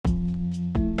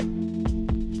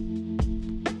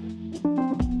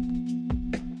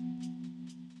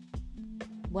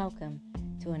Welcome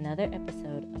to another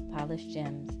episode of Polished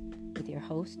Gems with your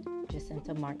host,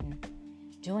 Jacinta Martin.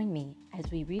 Join me as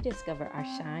we rediscover our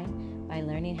shine by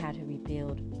learning how to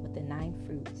rebuild with the 9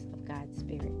 fruits of God's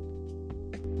Spirit.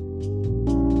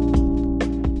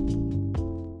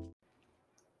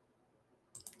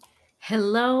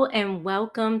 Hello and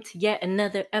welcome to yet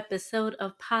another episode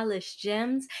of Polished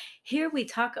Gems. Here we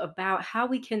talk about how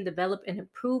we can develop and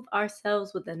improve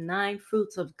ourselves with the 9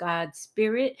 fruits of God's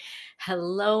Spirit.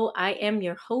 Hello, I am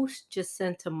your host,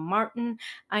 Jacinta Martin.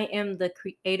 I am the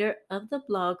creator of the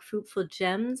blog Fruitful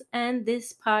Gems and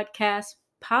this podcast,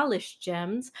 Polished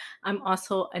Gems. I'm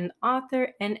also an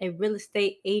author and a real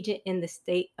estate agent in the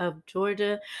state of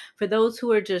Georgia. For those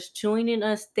who are just joining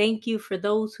us, thank you. For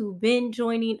those who've been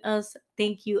joining us,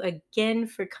 thank you again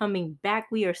for coming back.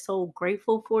 We are so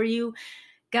grateful for you.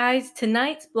 Guys,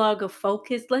 tonight's blog of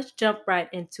focus, let's jump right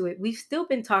into it. We've still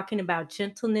been talking about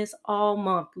gentleness all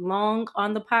month long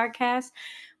on the podcast.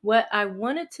 What I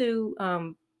wanted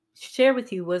to share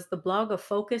with you was the blog of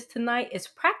focus tonight is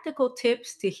practical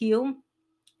tips to heal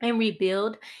and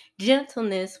rebuild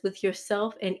gentleness with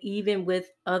yourself and even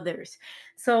with others.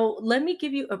 So let me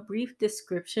give you a brief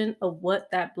description of what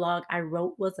that blog I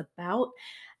wrote was about.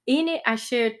 In it, I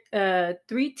shared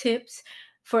 3 tips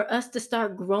for us to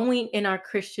start growing in our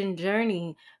Christian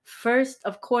journey. First,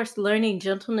 of course, learning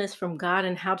gentleness from God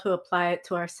and how to apply it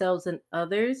to ourselves and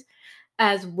others,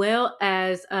 as well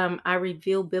as I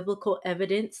reveal biblical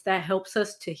evidence that helps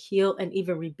us to heal and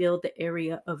even rebuild the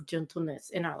area of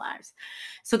gentleness in our lives.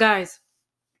 So, guys,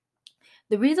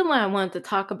 the reason why I wanted to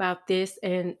talk about this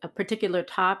and a particular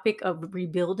topic of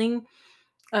rebuilding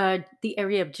the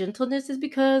area of gentleness is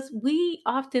because we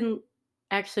often,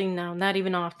 actually, no, not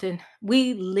even often,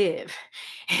 we live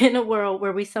in a world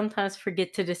where we sometimes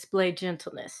forget to display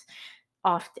gentleness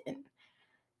often.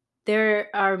 There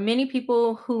are many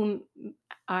people who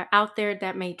are out there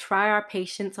that may try our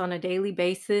patience on a daily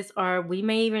basis, or we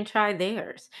may even try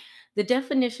theirs. The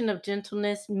definition of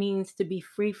gentleness means to be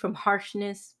free from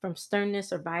harshness, from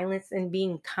sternness or violence, and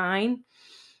being kind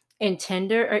and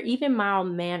tender or even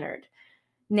mild mannered.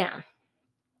 Now,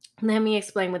 let me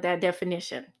explain what that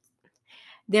definition.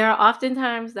 There are often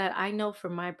times that I know for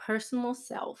my personal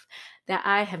self that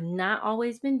I have not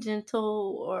always been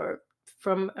gentle or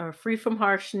free from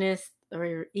harshness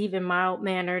or even mild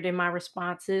mannered in my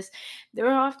responses. There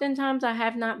are often times I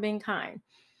have not been kind.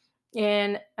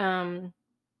 And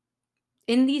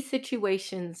in these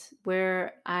situations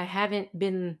where I haven't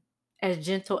been as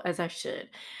gentle as I should,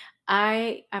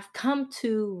 I've come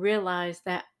to realize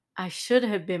that I should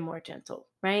have been more gentle,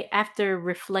 right? After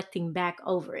reflecting back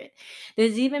over it.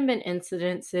 There's even been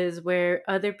incidences where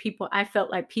other people, I felt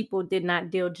like people did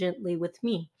not deal gently with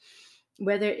me.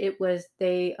 Whether it was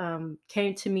they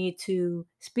came to me to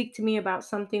speak to me about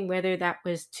something, whether that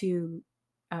was to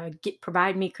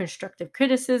provide me constructive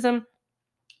criticism,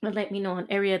 or let me know an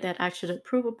area that I should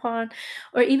improve upon,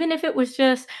 or even if it was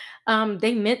just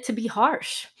they meant to be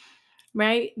harsh,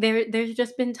 right? There's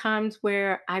just been times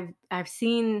where I've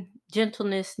seen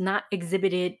gentleness not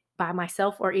exhibited by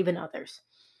myself or even others.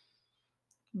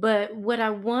 But what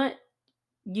I want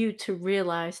you to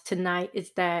realize tonight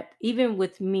is that even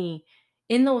with me,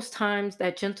 in those times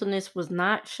that gentleness was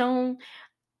not shown,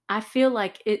 I feel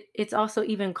like it's also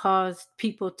even caused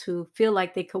people to feel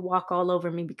like they could walk all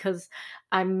over me because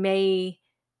I may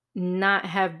not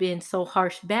have been so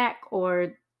harsh back,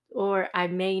 or I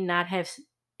may not have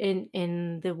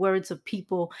in the words of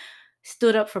people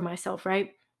stood up for myself,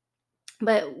 right?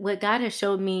 But what God has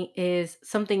showed me is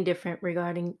something different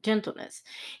regarding gentleness.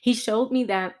 He showed me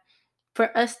that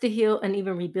for us to heal and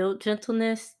even rebuild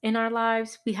gentleness in our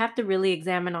lives, we have to really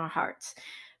examine our hearts.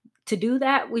 To do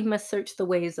that, we must search the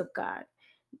ways of God.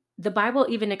 The Bible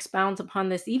even expounds upon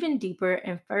this even deeper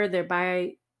and further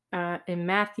by in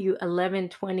Matthew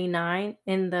 11:29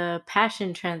 in the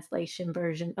Passion Translation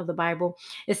version of the Bible.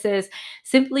 It says,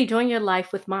 "Simply join your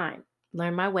life with mine.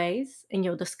 Learn my ways, and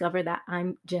you'll discover that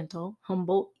I'm gentle,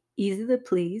 humble, easy to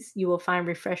please. You will find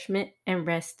refreshment and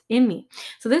rest in me."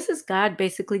 So this is God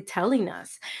basically telling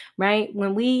us, right?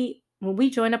 When we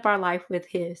join up our life with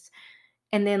His,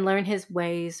 and then learn his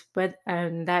ways, but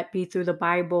and that be through the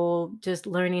Bible, just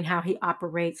learning how he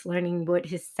operates, learning what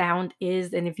his sound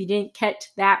is. And if you didn't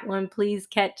catch that one, please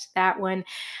catch that one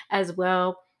as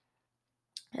well.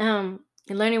 And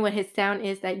learning what his sound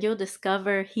is, that you'll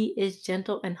discover he is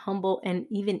gentle and humble and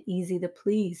even easy to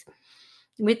please.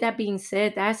 With that being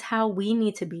said, that's how we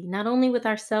need to be, not only with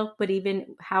ourselves, but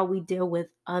even how we deal with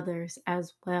others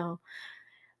as well.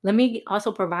 Let me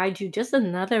also provide you just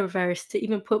another verse to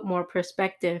even put more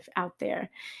perspective out there.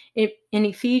 In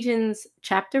Ephesians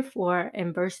chapter 4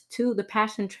 and verse 2, the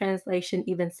Passion Translation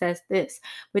even says this: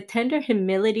 with tender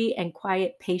humility and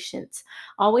quiet patience,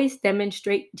 always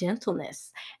demonstrate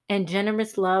gentleness and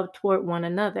generous love toward one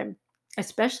another,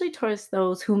 especially towards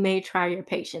those who may try your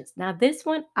patience. Now, this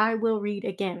one I will read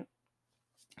again.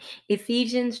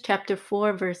 Ephesians chapter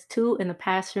 4, verse 2 in the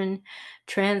Passion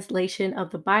Translation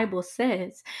of the Bible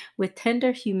says, with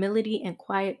tender humility and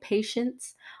quiet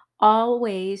patience,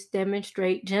 always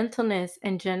demonstrate gentleness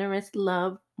and generous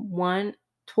love one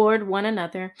toward one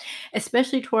another,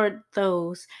 especially toward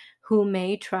those who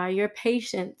may try your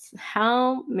patience.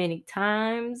 How many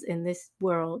times in this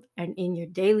world and in your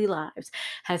daily lives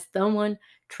has someone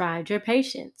tried your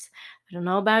patience? I don't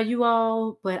know about you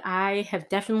all, but I have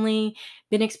definitely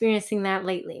been experiencing that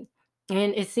lately.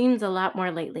 And it seems a lot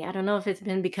more lately. I don't know if it's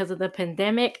been because of the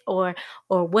pandemic or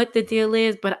what the deal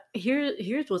is, but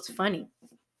here's what's funny.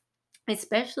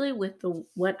 Especially with the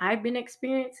what I've been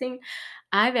experiencing,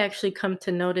 I've actually come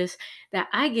to notice that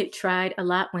I get tried a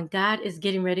lot when God is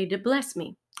getting ready to bless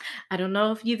me. I don't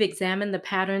know if you've examined the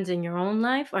patterns in your own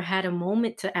life or had a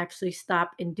moment to actually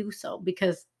stop and do so,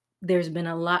 because there's been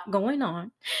a lot going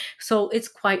on. So it's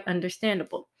quite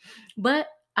understandable. But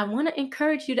I want to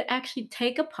encourage you to actually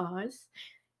take a pause,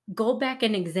 go back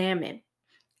and examine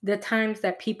the times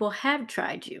that people have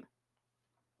tried you,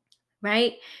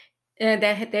 right?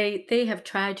 That they have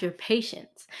tried your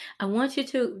patience. I want you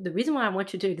to The reason why I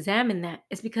want you to examine that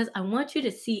is because I want you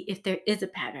to see if there is a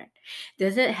pattern.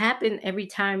 Does it happen every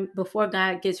time before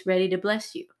God gets ready to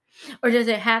bless you? Or does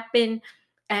it happen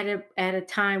at a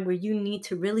time where you need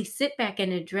to really sit back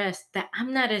and address that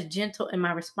I'm not as gentle in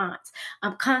my response?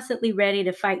 I'm constantly ready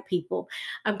to fight people.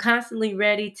 I'm constantly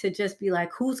ready to just be like,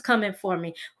 who's coming for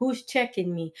me? Who's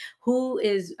checking me? Who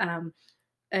is uh,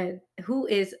 who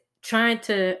is trying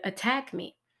to attack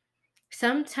me?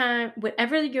 Sometime,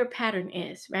 whatever your pattern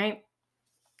is, right?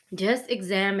 Just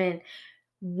examine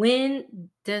when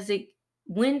does it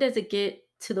when does it get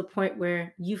to the point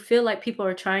where you feel like people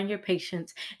are trying your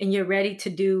patience and you're ready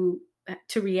to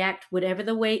react whatever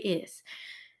the way is.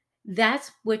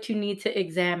 That's what you need to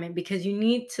examine, because you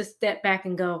need to step back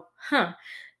and go,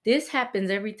 this happens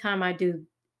every time I do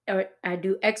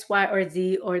X, Y, or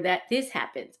Z, or that this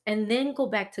happens. And then go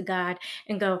back to God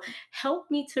and go, help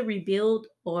me to rebuild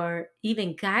or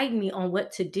even guide me on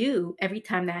what to do every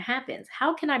time that happens.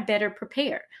 How can I better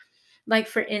prepare? Like,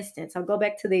 for instance, I'll go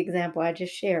back to the example I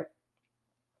just shared.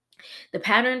 The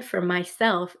pattern for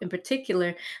myself in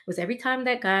particular was every time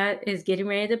that God is getting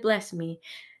ready to bless me,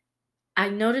 I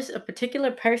notice a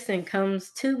particular person comes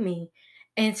to me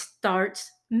and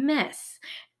starts mess,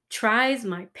 tries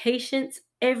my patience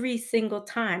every single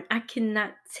time. I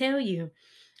cannot tell you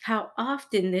how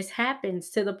often this happens,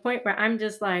 to the point where I'm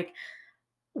just like,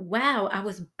 wow, I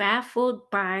was baffled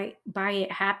by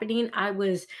it happening. I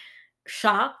was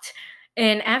shocked.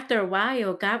 And after a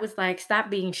while, God was like, stop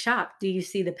being shocked. Do you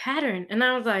see the pattern? And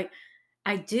I was like,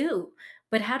 I do.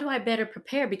 But how do I better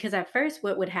prepare? Because at first,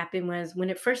 what would happen was, when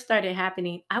it first started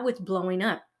happening, I was blowing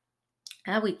up.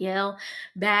 I would yell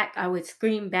back. I would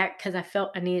scream back because I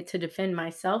felt I needed to defend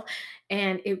myself.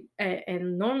 And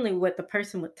normally, what the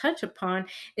person would touch upon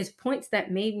is points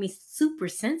that made me super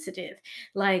sensitive,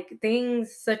 like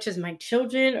things such as my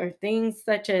children, or things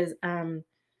such as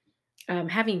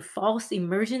having false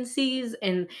emergencies,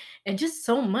 and just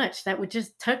so much that would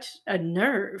just touch a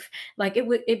nerve. Like,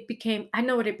 it became, I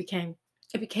know what it became.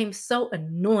 It became so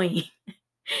annoying.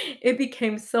 It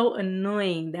became so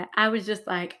annoying that I was just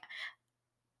like,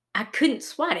 I couldn't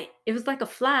swat it. It was like a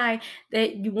fly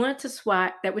that you wanted to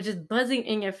swat, that was just buzzing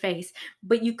in your face,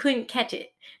 but you couldn't catch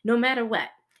it no matter what.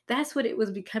 That's what it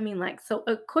was becoming like. So,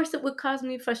 of course, it would cause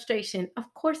me frustration.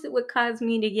 Of course, it would cause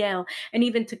me to yell and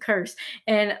even to curse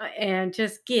and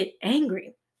just get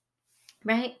angry,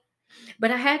 right?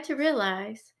 But I had to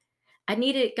realize I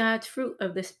needed God's fruit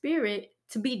of the Spirit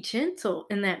to be gentle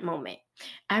in that moment.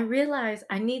 I realized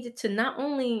I needed to not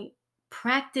only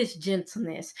practice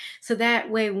gentleness, so that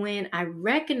way when I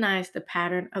recognize the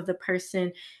pattern of the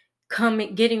person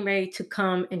coming, getting ready to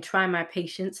come and try my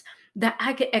patience, that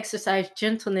I could exercise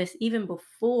gentleness even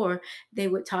before they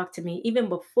would talk to me, even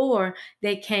before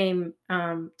they came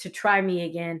to try me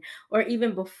again, or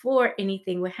even before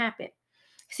anything would happen.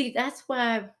 See, that's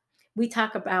why we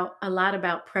talk about a lot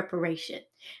about preparation,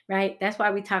 right? That's why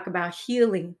we talk about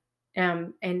healing.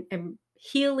 And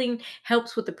healing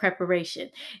helps with the preparation.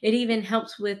 It even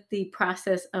helps with the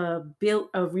process of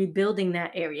rebuilding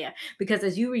that area. Because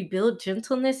as you rebuild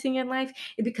gentleness in your life,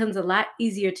 it becomes a lot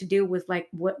easier to deal with, like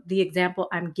what the example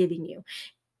I'm giving you.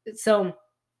 So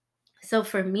So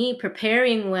for me,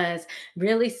 preparing was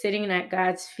really sitting at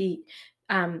God's feet,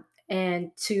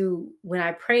 and to when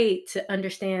I prayed to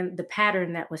understand the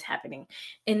pattern that was happening.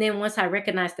 And then once I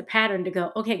recognized the pattern, to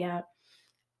go, okay, God,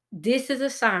 this is a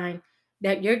sign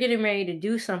that you're getting ready to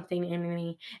do something in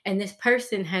me. And this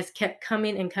person has kept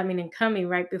coming and coming and coming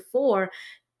right before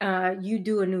you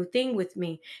do a new thing with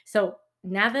me. So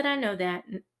now that I know that,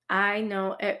 I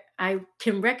know I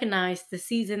can recognize the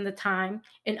season, the time,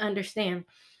 and understand.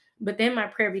 But then my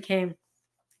prayer became,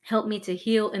 help me to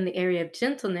heal in the area of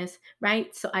gentleness,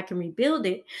 right? So I can rebuild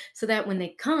it so that when they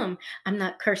come, I'm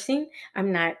not cursing,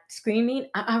 I'm not screaming.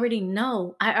 I already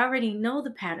know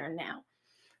the pattern now.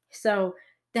 So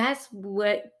that's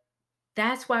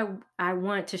why I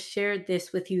want to share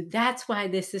this with you. That's why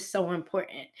this is so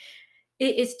important.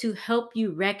 It is to help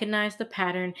you recognize the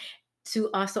pattern, to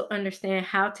also understand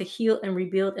how to heal and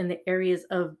rebuild in the areas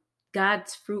of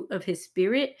God's fruit of his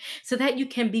spirit, so that you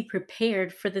can be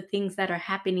prepared for the things that are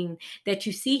happening, that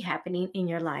you see happening in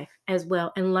your life as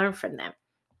well, and learn from them.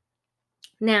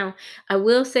 Now, I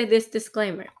will say this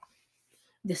disclaimer: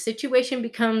 the situation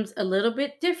becomes a little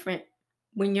bit different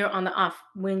when you're on the off,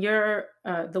 when you're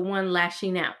the one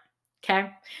lashing out. Okay,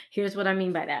 here's what I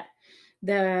mean by that.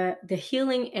 The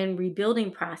healing and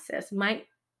rebuilding process might,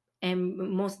 and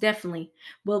most definitely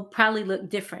will probably look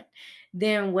different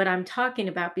than what I'm talking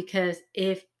about, because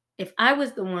if I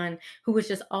was the one who was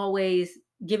just always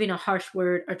giving a harsh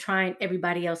word or trying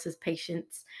everybody else's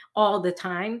patience all the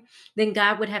time, then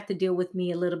God would have to deal with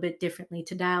me a little bit differently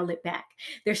to dial it back.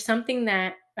 There's something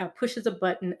that pushes a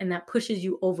button and that pushes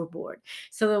you overboard.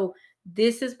 So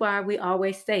this is why we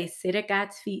always say, sit at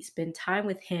God's feet, spend time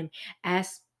with him,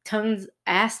 ask tons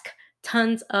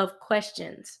of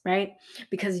questions, right?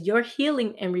 Because your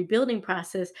healing and rebuilding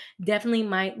process definitely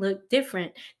might look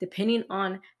different depending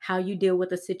on how you deal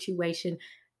with a situation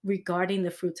regarding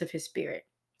the fruits of his spirit.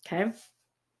 Okay.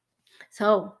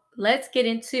 So let's get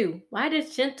into, why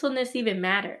does gentleness even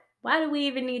matter? Why do we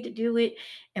even need to do it?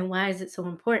 And why is it so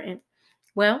important?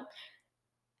 Well,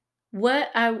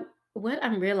 what I what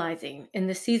I'm realizing in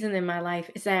the season in my life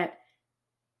is that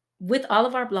with all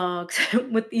of our blogs,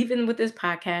 with this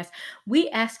podcast, we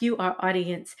ask you, our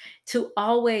audience, to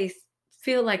always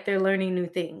feel like they're learning new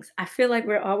things. I feel like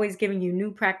we're always giving you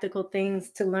new practical things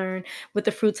to learn with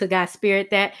the fruits of God's spirit,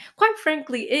 that quite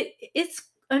frankly, it's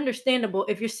understandable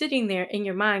if you're sitting there in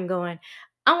your mind going,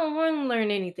 I don't want to learn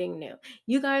anything new.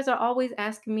 You guys are always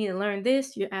asking me to learn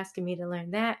this, you're asking me to learn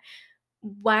that.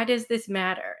 Why does this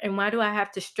matter? And why do I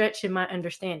have to stretch in my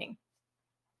understanding?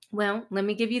 Well, let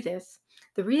me give you this.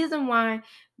 The reason why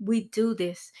we do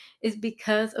this is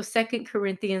because of Second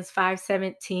Corinthians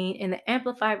 5:17 in the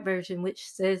Amplified Version, which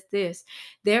says this: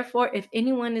 therefore, if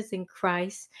anyone is in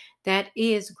Christ, that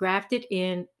is grafted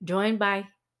in,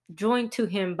 joined to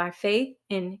him by faith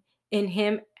in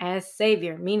him as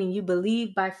Savior, meaning you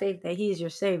believe by faith that he is your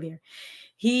Savior.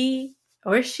 He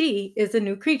or she is a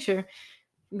new creature,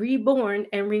 reborn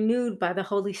and renewed by the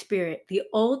Holy Spirit. The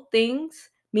old things,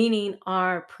 meaning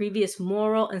our previous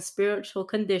moral and spiritual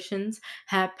conditions,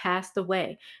 have passed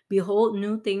away. Behold,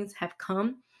 new things have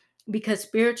come, because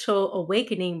spiritual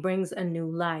awakening brings a new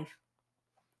life.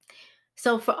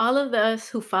 So, for all of us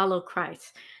who follow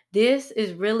Christ, this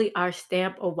is really our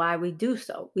stamp of why we do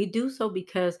so. We do so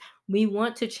because we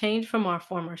want to change from our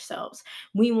former selves.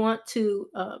 We want to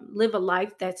live a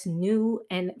life that's new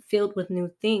and filled with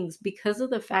new things, because of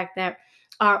the fact that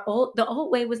the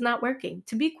old way was not working.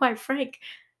 To be quite frank,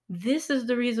 this is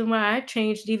the reason why I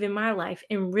changed even my life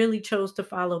and really chose to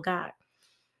follow God.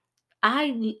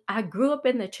 I grew up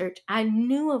in the church. I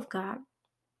knew of God.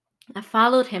 I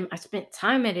followed him. I spent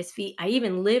time at his feet. I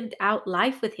even lived out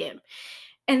life with him.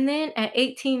 And then at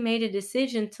 18, made a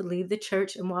decision to leave the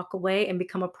church and walk away and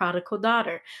become a prodigal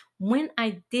daughter. When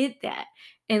I did that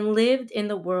and lived in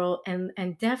the world,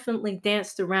 and definitely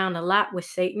danced around a lot with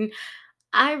Satan,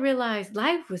 I realized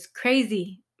life was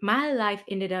crazy. My life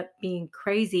ended up being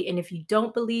crazy. And if you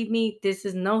don't believe me, this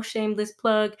is no shameless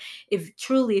plug. If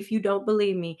you don't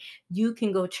believe me, you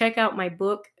can go check out my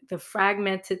book, The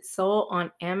Fragmented Soul,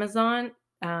 on Amazon.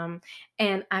 Um,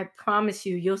 and I promise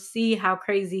you, you'll see how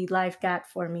crazy life got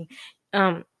for me.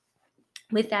 Um,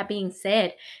 with that being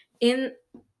said, in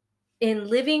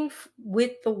living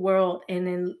with the world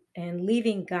and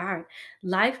leaving God,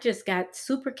 life just got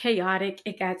super chaotic.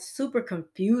 It got super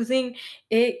confusing.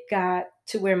 It got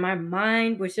to where my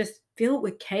mind was just filled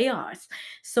with chaos.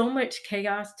 So much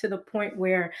chaos to the point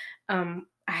where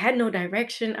I had no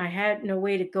direction. I had no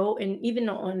way to go, and even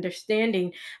no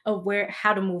understanding of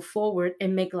how to move forward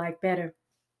and make life better.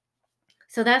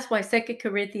 So that's why 2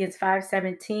 Corinthians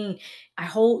 5:17 I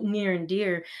hold near and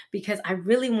dear, because I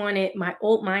really wanted my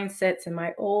old mindsets and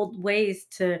my old ways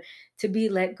to be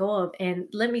let go of. And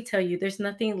let me tell you, there's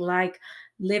nothing like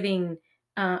living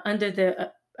under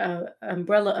the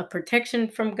umbrella of protection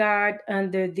from God,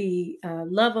 under the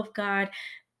love of God.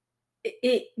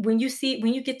 It when you see,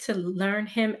 when you get to learn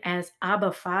him as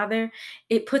Abba Father,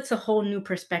 it puts a whole new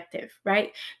perspective,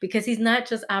 right? Because he's not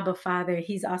just Abba Father,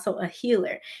 he's also a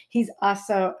healer. He's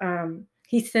also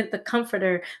he sent the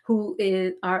comforter who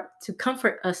is our to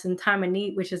comfort us in time of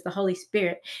need, which is the Holy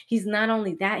Spirit. He's not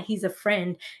only that, he's a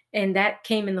friend, and that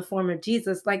came in the form of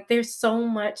Jesus. Like, there's so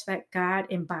much that God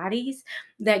embodies,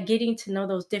 that getting to know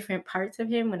those different parts of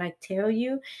him, when I tell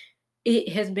you, it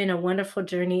has been a wonderful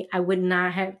journey. I would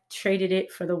not have traded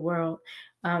it for the world.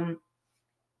 Um,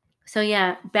 so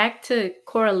yeah, back to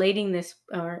correlating this,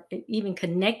 or even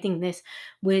connecting this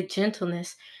with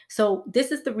gentleness. So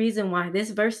this is the reason why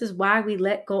this verse is why we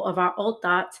let go of our old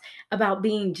thoughts about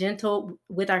being gentle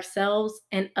with ourselves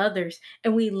and others,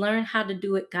 and we learn how to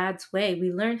do it God's way.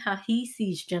 We learn how he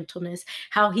sees gentleness,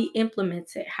 how he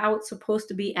implements it, how it's supposed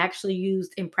to be actually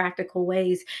used in practical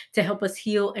ways to help us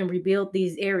heal and rebuild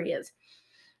these areas.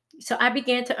 So I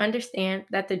began to understand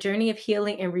that the journey of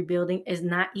healing and rebuilding is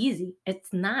not easy.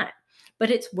 It's not,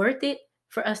 but it's worth it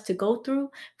for us to go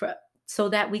through, for so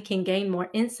that we can gain more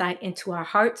insight into our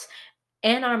hearts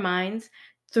and our minds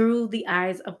through the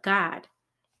eyes of God.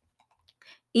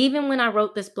 Even when I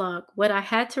wrote this blog, what I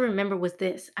had to remember was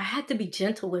this: I had to be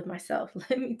gentle with myself.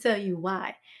 Let me tell you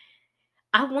why.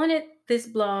 I wanted this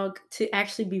blog to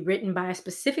actually be written by a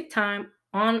specific time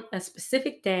on a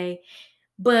specific day,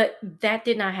 but that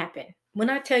did not happen. When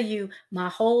I tell you my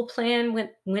whole plan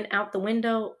went out the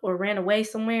window or ran away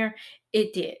somewhere,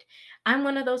 it did. I'm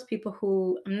one of those people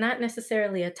who, I'm not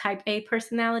necessarily a type A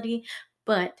personality,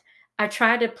 but I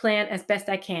try to plan as best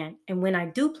I can. And when I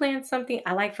do plan something,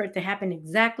 I like for it to happen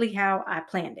exactly how I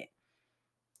planned it.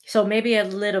 So maybe a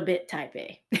little bit type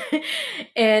A.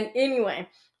 And anyway,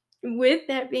 with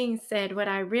that being said, what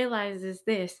I realize is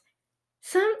this: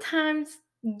 sometimes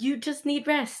you just need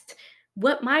rest.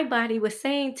 What my body was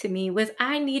saying to me was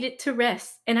I needed to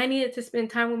rest, and I needed to spend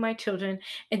time with my children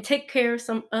and take care of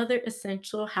some other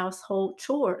essential household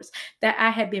chores that I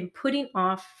had been putting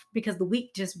off because the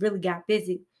week just really got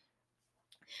busy.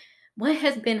 What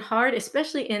has been hard,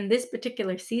 especially in this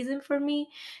particular season for me,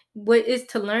 what is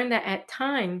to learn that at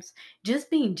times just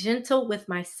being gentle with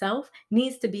myself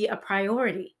needs to be a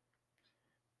priority.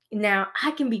 Now,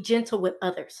 I can be gentle with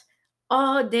others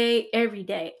all day, every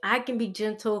day. I can be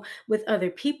gentle with other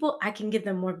people. I can give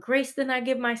them more grace than I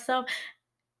give myself.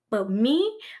 But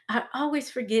me, I always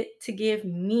forget to give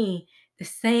me the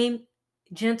same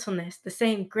gentleness, the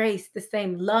same grace, the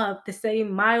same love, the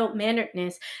same mild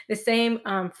manneredness, the same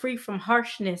free from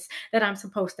harshness that I'm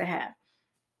supposed to have.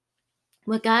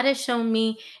 What God has shown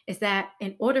me is that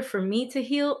in order for me to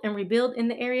heal and rebuild in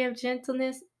the area of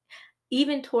gentleness,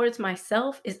 even towards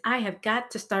myself, is I have got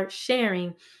to start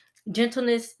sharing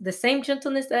gentleness, the same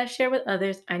gentleness that I share with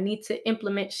others. I need to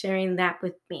implement sharing that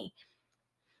with me.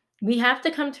 We have to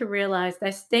come to realize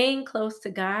that staying close to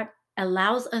God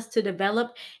allows us to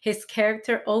develop his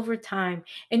character over time,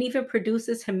 and even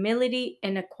produces humility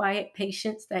and a quiet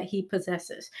patience that he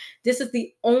possesses. This is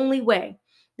the only way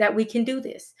that we can do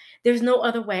this. There's no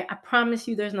other way. I promise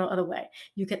you, there's no other way.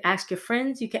 You can ask your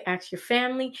friends, you can ask your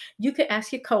family, you can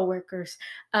ask your coworkers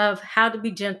of how to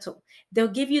be gentle. They'll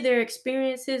give you their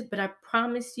experiences, but I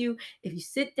promise you, if you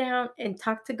sit down and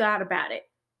talk to God about it,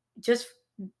 just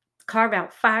carve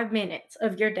out 5 minutes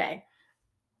of your day,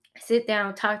 sit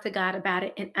down, talk to God about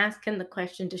it, and ask him the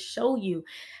question to show you,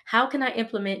 how can I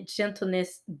implement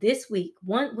gentleness this week?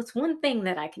 What's one thing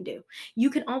that I can do? You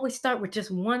can always start with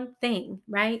just one thing,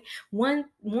 right?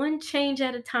 One change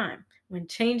at a time. One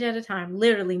change at a time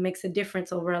literally makes a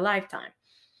difference over a lifetime,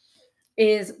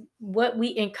 is what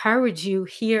we encourage you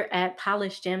here at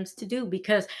Polished Gems to do.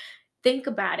 Because think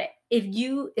about it.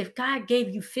 If God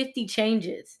gave you 50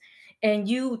 changes and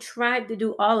you tried to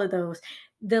do all of those,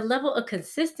 the level of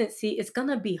consistency is going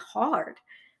to be hard.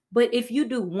 But if you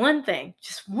do one thing,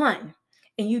 just one,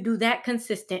 and you do that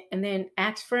consistent, and then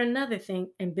ask for another thing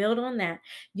and build on that,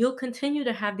 you'll continue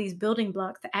to have these building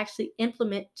blocks to actually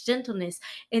implement gentleness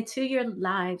into your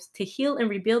lives to heal and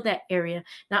rebuild that area,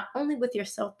 not only with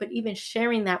yourself, but even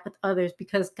sharing that with others,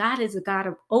 because God is a God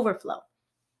of overflow.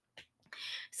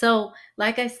 So,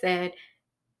 like I said,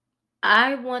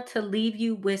 I want to leave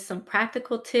you with some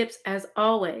practical tips as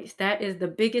always. That is the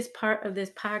biggest part of this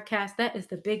podcast. That is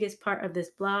the biggest part of this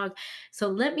blog. So,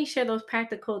 let me share those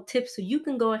practical tips so you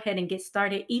can go ahead and get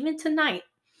started even tonight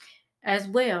as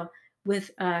well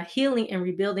with healing and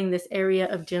rebuilding this area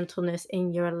of gentleness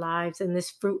in your lives and this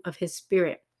fruit of his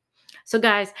spirit. So,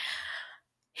 guys,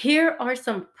 here are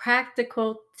some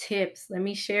practical tips. Let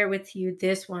me share with you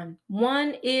this one.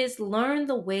 One is learn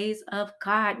the ways of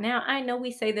God. Now, I know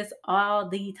we say this all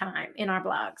the time in our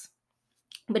blogs,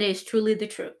 but it's truly the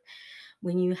truth.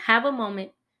 When you have a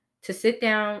moment to sit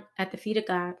down at the feet of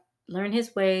God, learn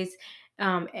his ways,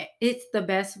 it's the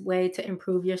best way to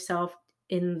improve yourself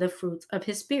in the fruits of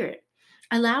his spirit.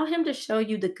 Allow him to show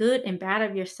you the good and bad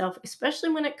of yourself, especially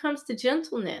when it comes to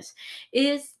gentleness.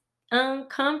 It's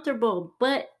uncomfortable,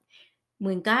 but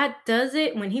when God does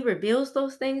it, when he reveals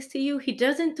those things to you, he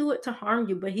doesn't do it to harm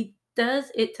you, but he does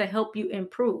it to help you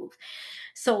improve.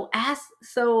 So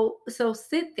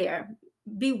sit there,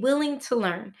 be willing to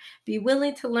learn,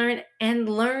 and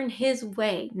learn his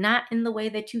way, not in the way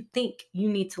that you think you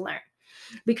need to learn,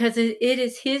 because it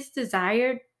is his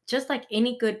desire, just like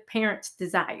any good parent's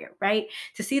desire, right?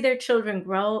 To see their children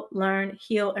grow, learn,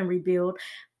 heal, and rebuild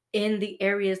in the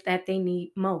areas that they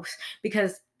need most.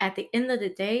 Because at the end of the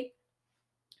day,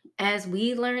 as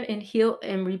we learn and heal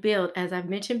and rebuild, as I've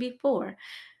mentioned before,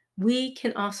 we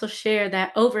can also share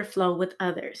that overflow with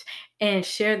others and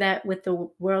share that with the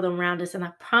world around us. And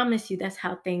I promise you, that's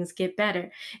how things get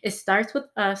better. It starts with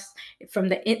us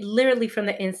literally from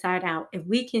the inside out. If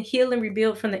we can heal and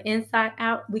rebuild from the inside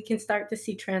out, we can start to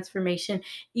see transformation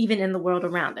even in the world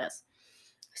around us.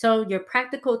 So, your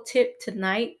practical tip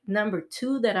tonight, number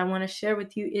 2, that I want to share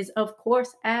with you is, of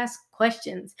course, ask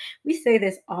questions. We say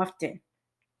this often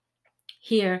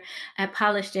here at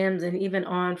Polished Gems, and even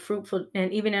on Fruitful,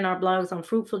 and even in our blogs on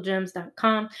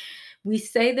fruitfulgems.com. We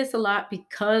say this a lot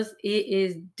because it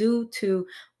is due to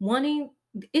wanting,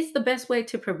 it's the best way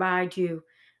to provide you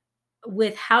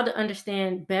with how to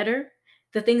understand better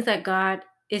the things that God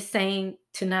is saying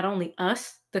to not only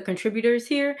us, the contributors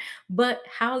here, but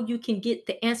how you can get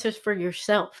the answers for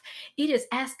yourself. It is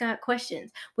ask God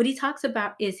questions. What he talks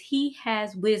about is he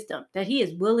has wisdom that he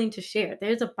is willing to share.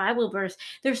 There's a Bible verse.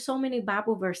 There's so many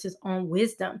Bible verses on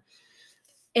wisdom,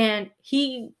 and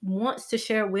he wants to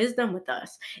share wisdom with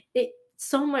us. It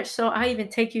so much so I even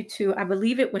take you to, I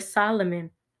believe it was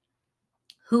Solomon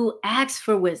who asked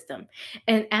for wisdom.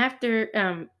 And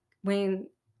after when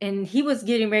and he was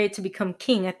getting ready to become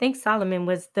king. I think Solomon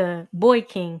was the boy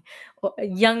king, or a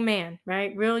young man,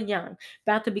 right? Real young,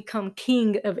 about to become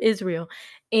king of Israel.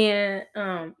 And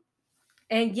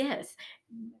yes,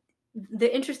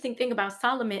 the interesting thing about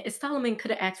Solomon is Solomon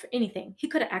could have asked for anything. He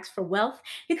could have asked for wealth.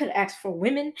 He could have asked for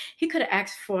women. He could have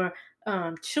asked for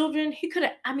children. He could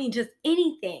have, I mean, just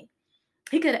anything.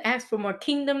 He could have asked for more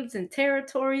kingdoms and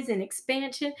territories and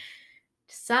expansion.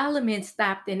 Solomon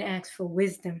stopped and asked for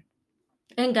wisdom,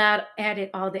 and God added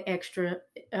all the extra,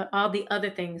 all the other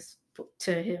things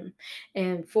to him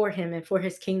and for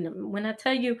his kingdom. When I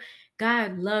tell you,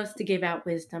 God loves to give out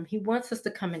wisdom. He wants us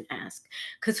to come and ask,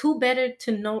 because who better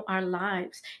to know our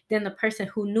lives than the person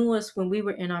who knew us when we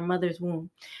were in our mother's womb?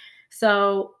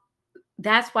 So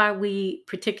that's why we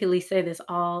particularly say this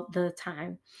all the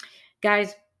time,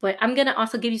 guys. But I'm going to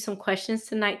also give you some questions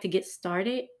tonight to get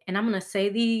started. And I'm going to say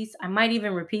these. I might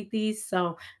even repeat these.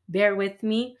 So bear with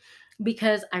me,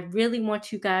 because I really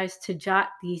want you guys to jot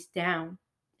these down.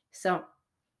 So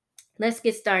let's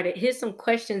get started. Here's some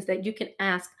questions that you can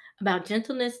ask about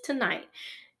gentleness tonight,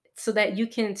 so that you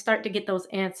can start to get those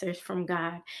answers from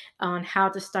God on how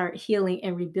to start healing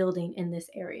and rebuilding in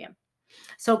this area.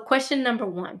 So, question number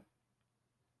 1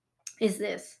 is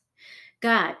this: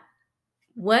 God,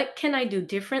 what can I do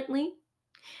differently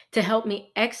to help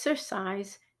me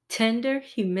exercise tender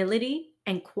humility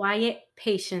and quiet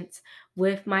patience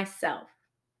with myself?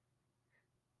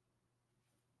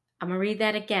 I'm going to read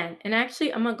that again. And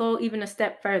actually, I'm going to go even a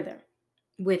step further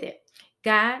with it.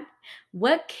 God,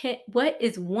 what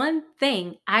is one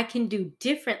thing I can do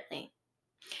differently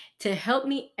to help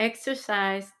me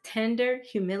exercise tender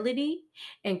humility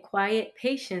and quiet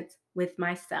patience with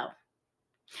myself?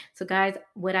 So, guys,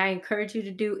 what I encourage you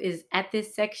to do is at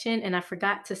this section, and I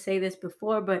forgot to say this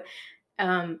before, but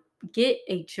um, get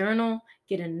a journal,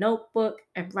 get a notebook,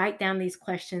 and write down these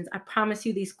questions. I promise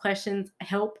you, these questions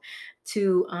help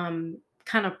to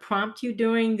kind of prompt you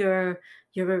during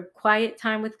your quiet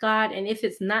time with God. And if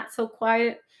it's not so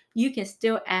quiet, you can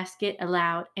still ask it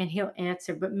aloud, and He'll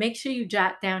answer. But make sure you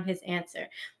jot down His answer.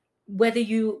 Whether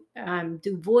you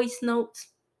do voice notes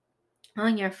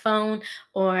on your phone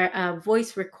or a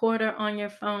voice recorder on your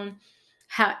phone,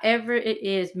 however it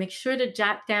is, make sure to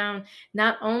jot down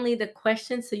not only the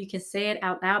question so you can say it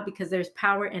out loud, because there's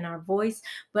power in our voice,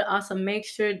 but also make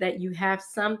sure that you have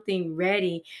something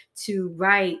ready to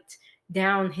write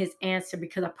down his answer,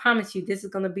 because I promise you, this is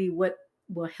going to be what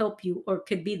will help you or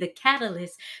could be the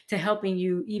catalyst to helping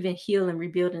you even heal and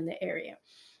rebuild in the area,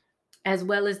 as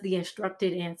well as the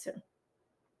instructed answer.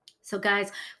 So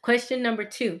guys, question number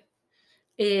 2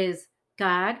 is,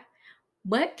 God,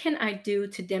 what can I do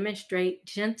to demonstrate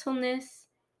gentleness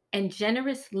and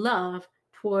generous love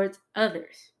towards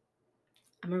others?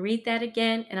 I'm going to read that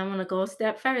again, and I'm going to go a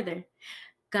step further.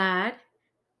 God,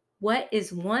 what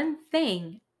is one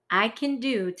thing I can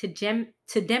do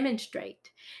to demonstrate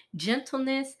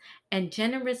gentleness and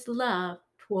generous love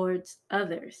towards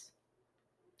others?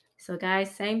 So guys,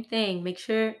 same thing. Make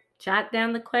sure, jot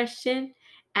down the question,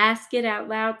 ask it out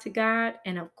loud to God,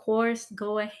 and of course,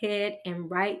 go ahead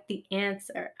and write the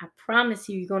answer. I promise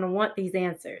you, you're going to want these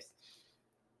answers.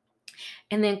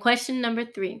 And then question number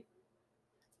 3.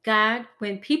 God,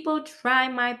 when people try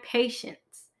my patience,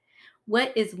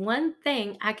 what is one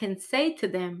thing I can say to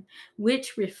them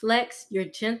which reflects your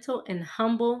gentle and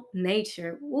humble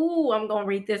nature? Ooh, I'm going to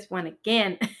read this one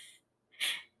again.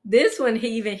 This one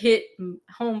even hit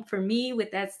home for me with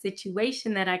that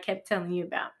situation that I kept telling you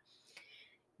about.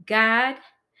 God,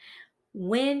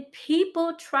 when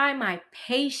people try my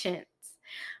patience,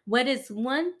 what is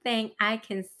one thing I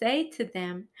can say to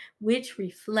them which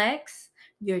reflects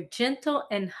your gentle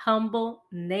and humble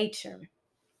nature?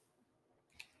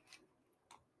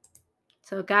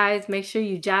 So guys, make sure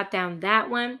you jot down that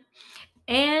one.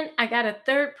 And I got a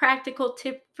third practical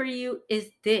tip for you is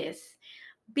this: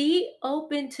 be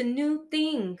open to new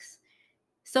things.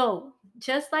 So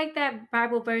just like that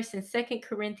Bible verse in 2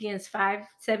 Corinthians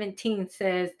 5:17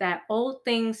 says that old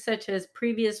things such as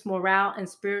previous morale and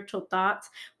spiritual thoughts,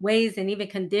 ways, and even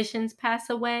conditions pass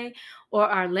away or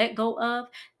are let go of,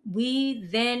 we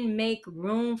then make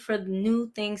room for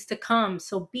new things to come.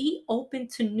 So be open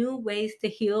to new ways to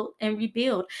heal and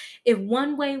rebuild. If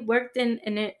one way worked in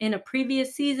a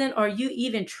previous season, or you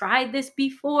even tried this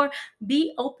before,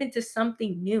 be open to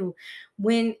something new.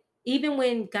 Even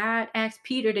when God asked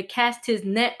Peter to cast his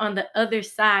net on the other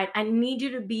side, I need you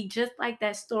to be just like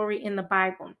that story in the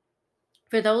Bible.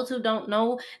 For those who don't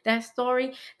know that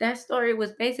story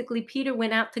was basically Peter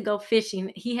went out to go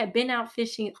fishing. He had been out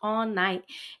fishing all night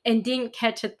and didn't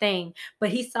catch a thing. But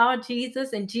he saw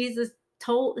Jesus, and Jesus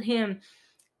told him,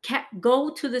 go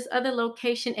to this other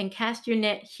location and cast your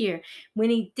net here.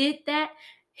 When he did that,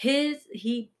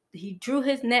 he drew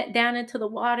his net down into the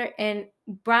water and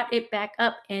brought it back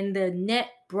up, and the net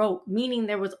broke, meaning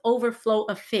there was overflow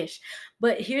of fish.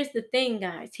 But here's the thing,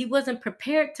 guys, he wasn't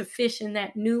prepared to fish in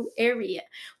that new area.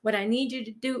 What I need you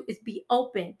to do is be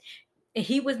open. And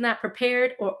he was not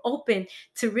prepared or open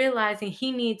to realizing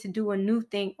he needed to do a new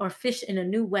thing or fish in a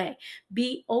new way.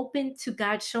 Be open to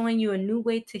God showing you a new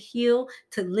way to heal,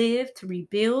 to live, to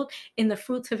rebuild in the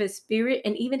fruits of his spirit,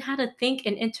 and even how to think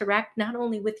and interact not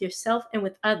only with yourself and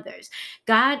with others.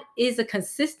 God is a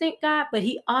consistent God, but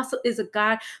he also is a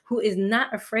God who is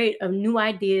not afraid of new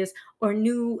ideas or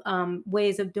new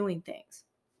ways of doing things.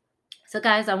 So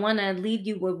guys, I want to leave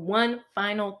you with one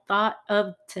final thought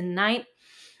of tonight.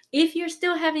 If you're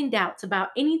still having doubts about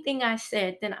anything I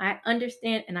said, then I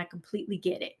understand and I completely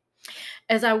get it.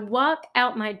 As I walk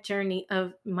out my journey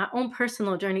of my own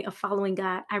personal journey of following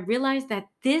God, I realized that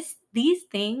these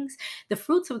things, the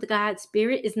fruits of the God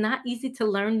Spirit, is not easy to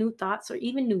learn new thoughts or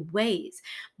even new ways.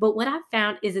 But what I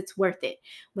found is it's worth it.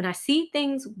 When I see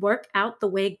things work out the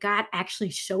way God actually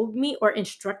showed me or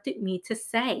instructed me to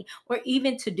say or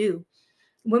even to do.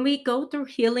 When we go through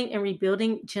healing and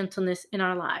rebuilding gentleness in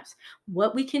our lives,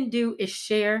 what we can do is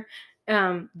share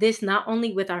this not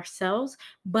only with ourselves,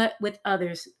 but with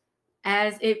others.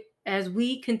 As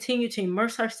we continue to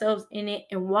immerse ourselves in it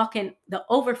and walk in the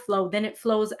overflow, then it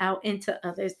flows out into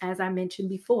others, as I mentioned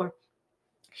before.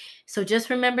 So just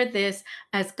remember this,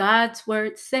 as God's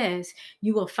word says,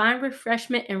 you will find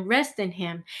refreshment and rest in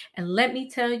him. And let me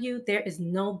tell you, there is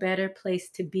no better place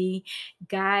to be.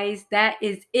 Guys, that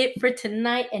is it for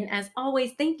tonight. And as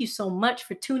always, thank you so much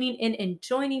for tuning in and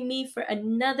joining me for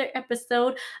another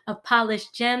episode of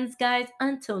Polished Gems, guys.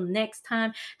 Until next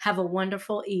time, have a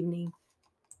wonderful evening.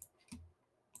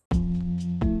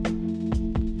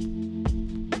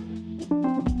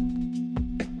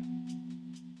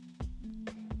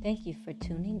 Thank you for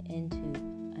tuning into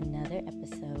another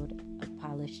episode of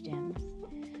Polished Gems.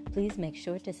 Please make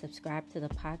sure to subscribe to the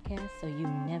podcast so you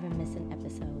never miss an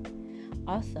episode.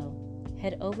 Also,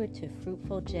 head over to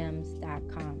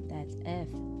fruitfulgems.com. That's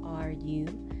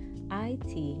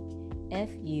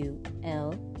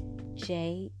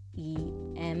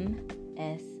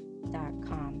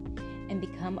FRUITFULGEMS.com and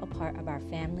become a part of our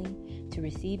family to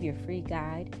receive your free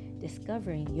guide,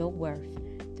 Discovering Your Worth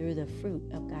through the Fruit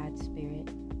of God's Spirit.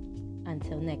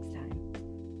 Until next time.